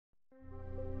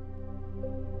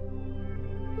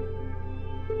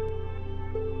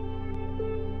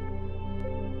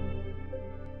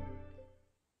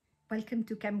Welcome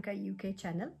to KEMCA UK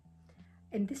channel.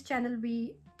 In this channel,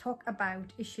 we talk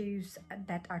about issues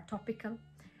that are topical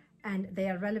and they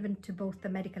are relevant to both the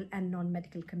medical and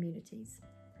non-medical communities.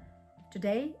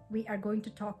 Today, we are going to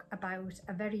talk about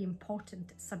a very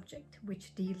important subject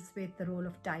which deals with the role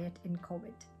of diet in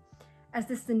COVID. As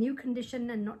this is a new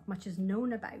condition and not much is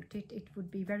known about it, it would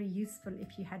be very useful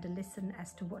if you had a listen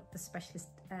as to what the specialist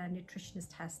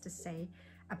nutritionist has to say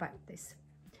about this.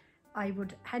 I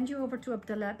would hand you over to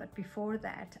Abdullah, but before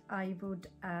that, I would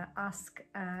ask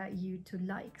you to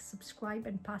like, subscribe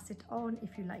and pass it on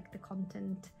if you like the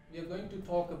content. We are going to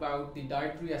talk about the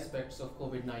dietary aspects of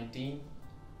COVID-19.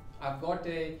 I've got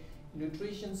a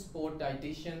nutrition sport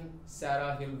dietitian,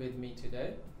 Sarah Hill, with me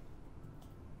today.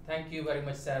 Thank you very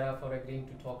much, Sarah, for agreeing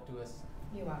to talk to us.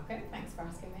 You're welcome. Thanks for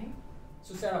asking me.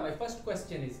 So, Sarah, my first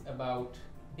question is about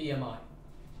BMI.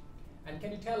 And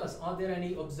can you tell us, are there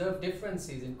any observed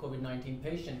differences in COVID-19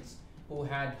 patients who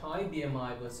had high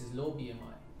BMI versus low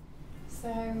BMI?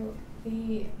 So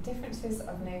the differences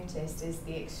I've noticed is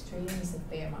the extremes of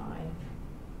BMI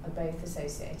are both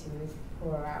associated with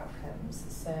poorer outcomes.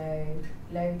 So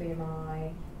low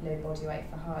BMI, low body weight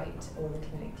for height, or the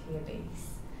clinically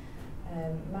obese.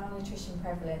 Malnutrition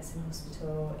prevalence in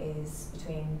hospital is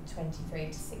between 23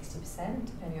 to 60%,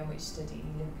 depending on which study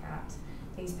you look at.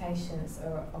 These patients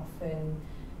are often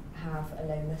have a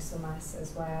low muscle mass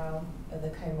as well, other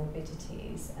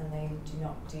comorbidities, and they do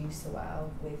not do so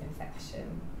well with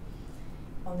infection.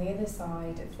 On the other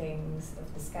side of things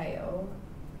of the scale,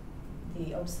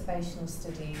 the observational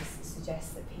studies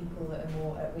suggest that people that are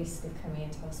more at risk of coming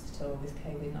into hospital with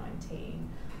COVID-19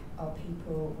 are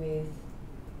people with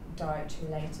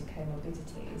dietary-related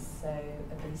comorbidities, so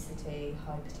obesity,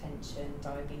 hypertension,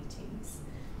 diabetes.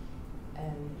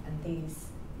 And these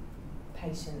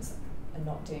patients are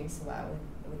not doing so well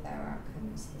with their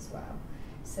outcomes as well.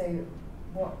 So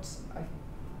what I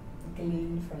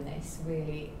glean from this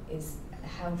really is a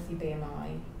healthy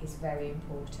BMI is very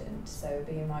important. So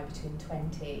BMI between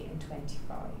 20 and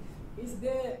 25. Is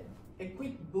there a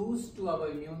quick boost to our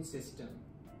immune system?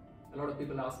 A lot of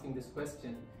people are asking this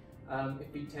question.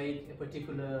 If we take a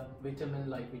particular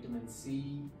vitamin like vitamin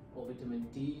C or vitamin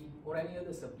D or any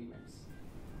other supplements?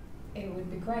 It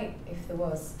would be great if there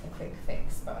was a quick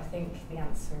fix, but I think the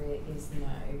answer is no.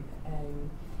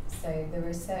 So there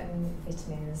are certain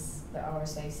vitamins that are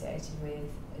associated with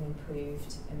an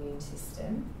improved immune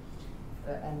system,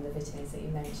 and the vitamins that you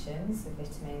mentioned, so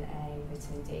vitamin A,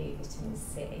 vitamin D, vitamin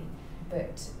C,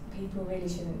 but people really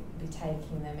shouldn't be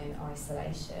taking them in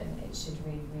isolation. It should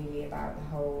be really about the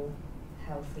whole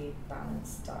healthy,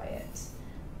 balanced diet.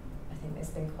 I think there's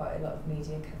been quite a lot of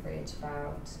media coverage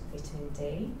about vitamin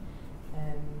D,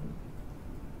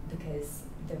 because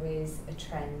there is a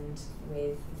trend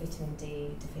with vitamin D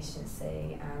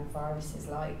deficiency and viruses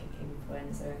like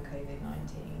influenza and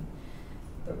COVID-19,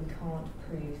 but we can't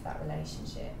prove that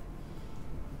relationship.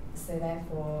 So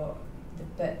therefore,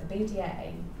 the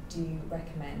BDA do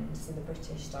recommend, so the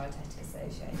British Dietetic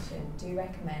Association do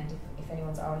recommend if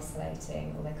anyone's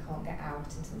isolating or they can't get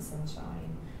out into the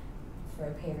sunshine for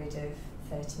a period of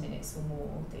 30 minutes or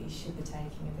more, that you should be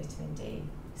taking a vitamin D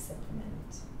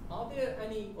supplement. Are there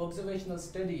any observational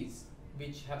studies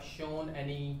which have shown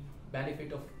any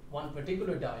benefit of one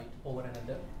particular diet over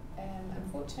another?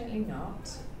 Unfortunately not,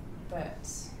 but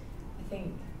I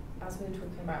think as we were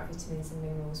talking about vitamins and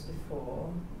minerals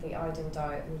before, the ideal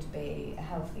diet would be a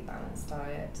healthy, balanced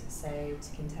diet, so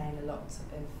to contain a lot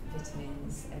of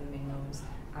vitamins and minerals,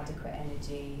 adequate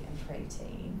energy and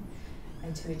protein.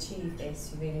 And to achieve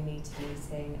this, you really need to be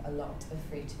eating a lot of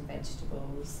fruit and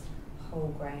vegetables,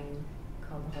 whole grain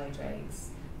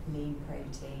carbohydrates, lean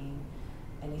protein.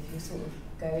 And if you're sort of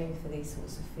going for these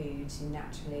sorts of foods, you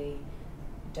naturally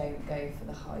don't go for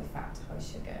the high fat, high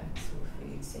sugar sort of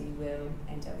food, so you will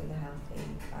end up with a healthy,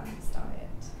 balanced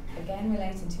diet. Again,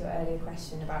 relating to your earlier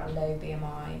question about low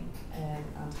BMI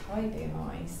and high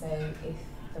BMI, so if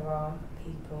there are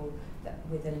people that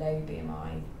with a low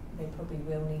BMI, they probably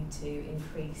will need to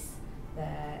increase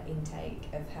their intake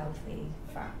of healthy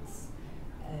fats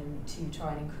to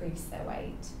try and increase their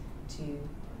weight, to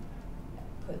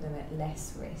put them at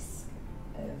less risk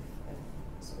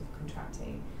of sort of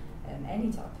contracting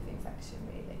any type of infection,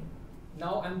 really.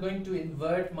 Now I'm going to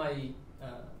invert my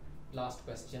last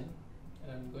question,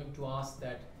 and I'm going to ask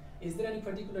that, is there any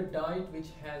particular diet which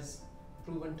has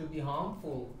proven to be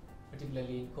harmful,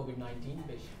 particularly in COVID-19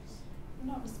 patients?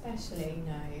 Not especially,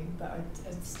 no, but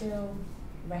I'd still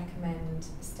recommend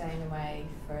staying away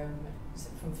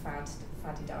from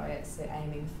fatty diets, so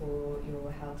aiming for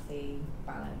your healthy,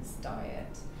 balanced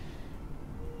diet.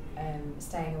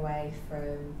 Staying away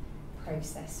from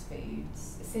processed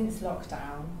foods. Since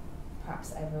lockdown,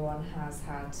 perhaps everyone has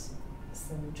had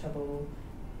some trouble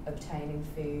obtaining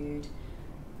food.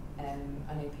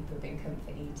 I know people have been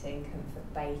comfort eating,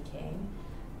 comfort baking,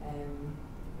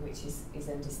 which is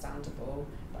understandable,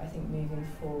 but I think moving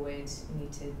forward we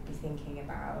need to be thinking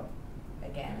about,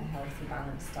 again, a healthy,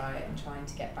 balanced diet and trying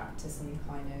to get back to some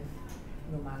kind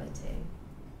of normality.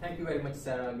 Thank you very much,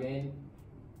 Sarah, again.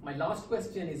 My last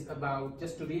question is about,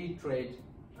 just to reiterate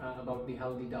about the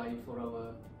healthy diet for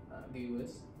our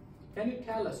viewers. Can you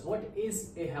tell us what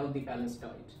is a healthy, balanced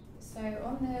diet? So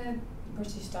on the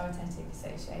British Dietetic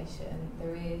Association,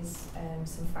 there is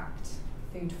some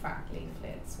food fact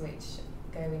leaflets which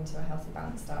go into a healthy,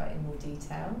 balanced diet in more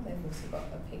detail. They've also got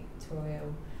a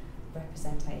pictorial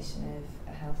representation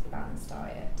of a healthy, balanced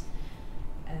diet,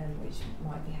 which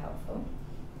might be helpful.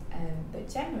 But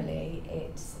generally,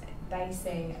 it's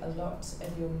basing a lot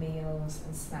of your meals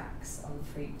and snacks on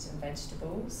fruit and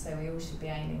vegetables. So we all should be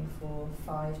aiming for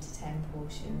 5 to 10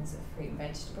 portions of fruit and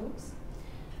vegetables.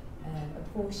 A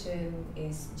portion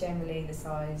is generally the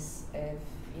size of,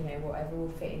 whatever will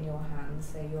fit in your hand.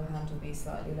 So your hand will be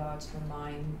slightly larger than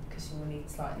mine because you will need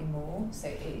slightly more. So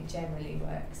it generally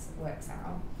works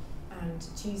out. And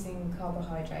choosing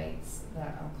carbohydrates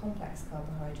that are complex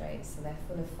carbohydrates, so they're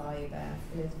full of fibre,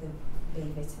 full of the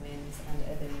B vitamins and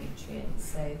other nutrients.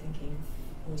 So thinking,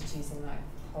 always choosing like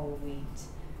whole wheat,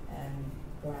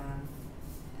 bran,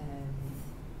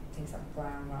 things like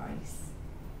brown rice.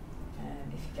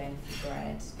 If you're going for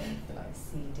bread, going for like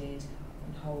seeded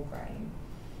and whole grain.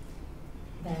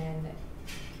 Then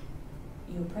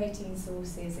your protein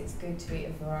sources, it's good to eat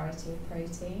a variety of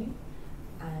protein.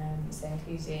 So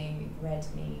including red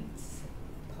meats,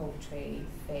 poultry,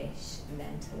 fish,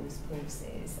 lentils,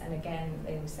 pulses. And again,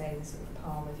 they will say the sort of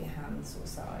palm of your hand sort of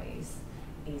size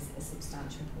is a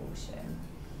substantial portion.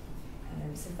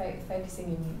 So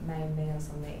focusing your main meals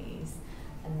on these,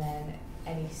 and then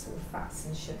any sort of fats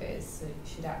and sugars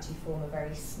should actually form a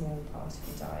very small part of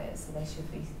your diet. So they should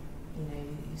be,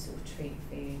 your sort of treat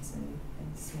foods and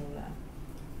smaller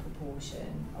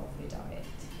proportion of your diet.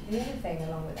 The other thing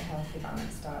along with a healthy,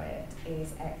 balanced diet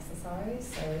is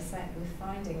exercise. So we're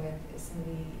finding with some of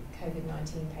the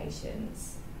COVID-19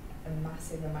 patients a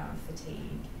massive amount of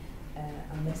fatigue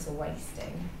and muscle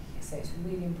wasting. So it's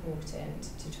really important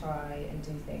to try and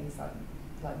do things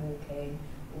like walking,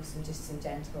 also just some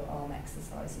gentle arm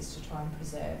exercises to try and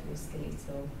preserve your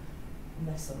skeletal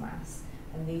muscle mass.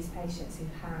 And these patients who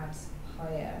had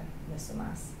higher muscle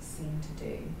mass seem to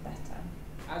do better.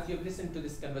 As you've listened to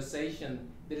this conversation,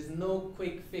 there is no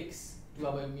quick fix to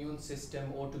our immune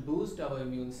system or to boost our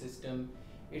immune system.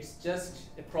 It's just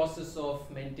a process of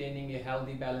maintaining a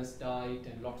healthy, balanced diet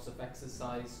and lots of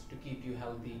exercise to keep you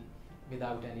healthy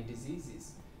without any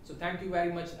diseases. So thank you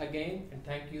very much again, and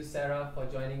thank you, Sarah, for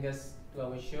joining us to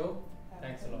our show.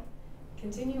 Thanks a lot.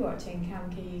 Continue watching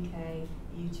KEMCA UK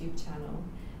YouTube channel.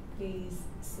 Please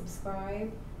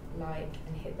subscribe, like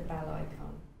and hit the bell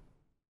icon.